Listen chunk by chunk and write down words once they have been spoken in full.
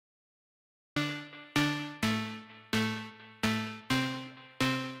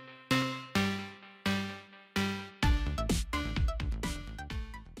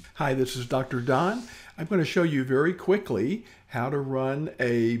Hi, this is Dr. Don. I'm going to show you very quickly how to run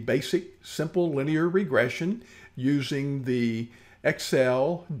a basic simple linear regression using the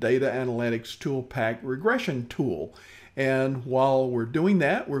Excel Data Analytics ToolPack regression tool. And while we're doing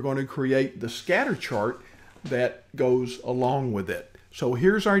that, we're going to create the scatter chart that goes along with it. So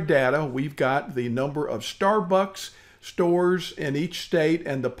here's our data. We've got the number of Starbucks stores in each state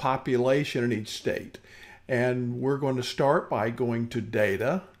and the population in each state. And we're going to start by going to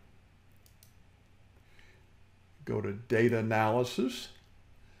Data, go to Data Analysis,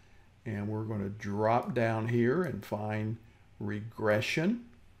 and we're going to drop down here and find Regression.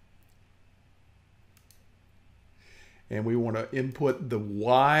 And we want to input the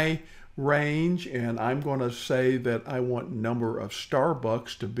Y range, and I'm going to say that I want number of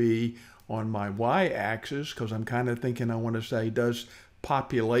Starbucks to be on my Y-axis because I'm kind of thinking I want to say, does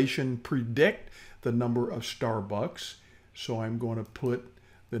population predict the number of Starbucks? So I'm going to put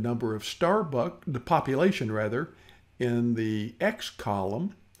the number of Starbucks, the population rather, in the X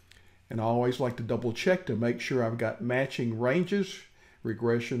column. And I always like to double check to make sure I've got matching ranges.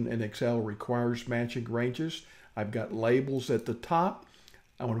 Regression in Excel requires matching ranges. I've got labels at the top.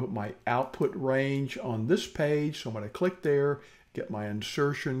 I want to put my output range on this page. So I'm going to click there, get my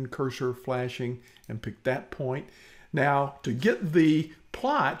insertion cursor flashing, and pick that point. Now, to get the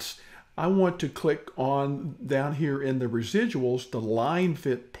plots, I want to click on down here in the residuals, the line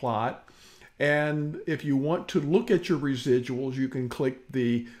fit plot. And if you want to look at your residuals, you can click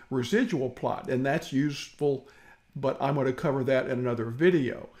the residual plot, and that's useful, but I'm going to cover that in another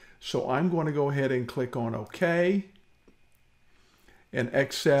video. So I'm going to go ahead and click on OK. And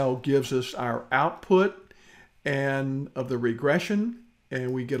Excel gives us our output and of the regression,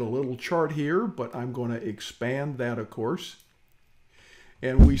 and we get a little chart here, but I'm going to expand that, of course.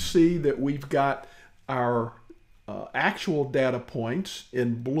 And we see that we've got our actual data points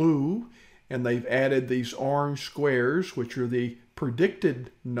in blue, and they've added these orange squares, which are the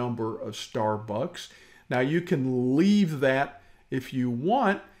predicted number of Starbucks. Now you can leave that if you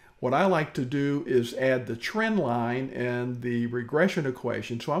want. What I like to do is add the trend line and the regression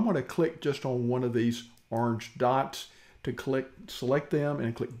equation. So I'm going to click just on one of these orange dots to select them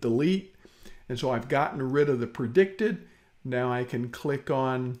and click delete. And so I've gotten rid of the predicted. Now I can click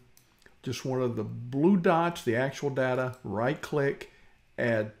on just one of the blue dots, the actual data, right click,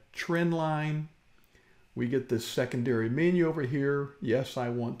 add trend line. We get this secondary menu over here. Yes, I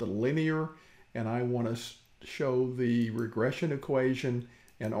want the linear, and I want to show the regression equation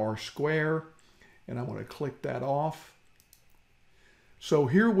and R square, and I want to click that off. So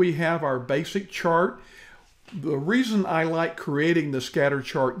here we have our basic chart. The reason I like creating the scatter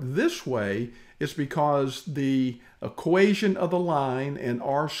chart this way is because the equation of the line and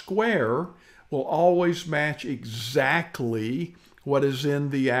R square will always match exactly what is in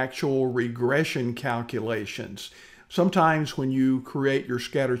the actual regression calculations. Sometimes when you create your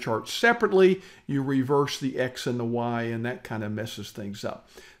scatter chart separately, you reverse the X and the Y, and that kind of messes things up.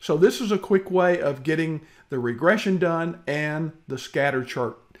 So this is a quick way of getting the regression done and the scatter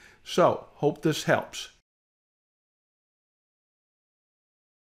chart. So hope this helps.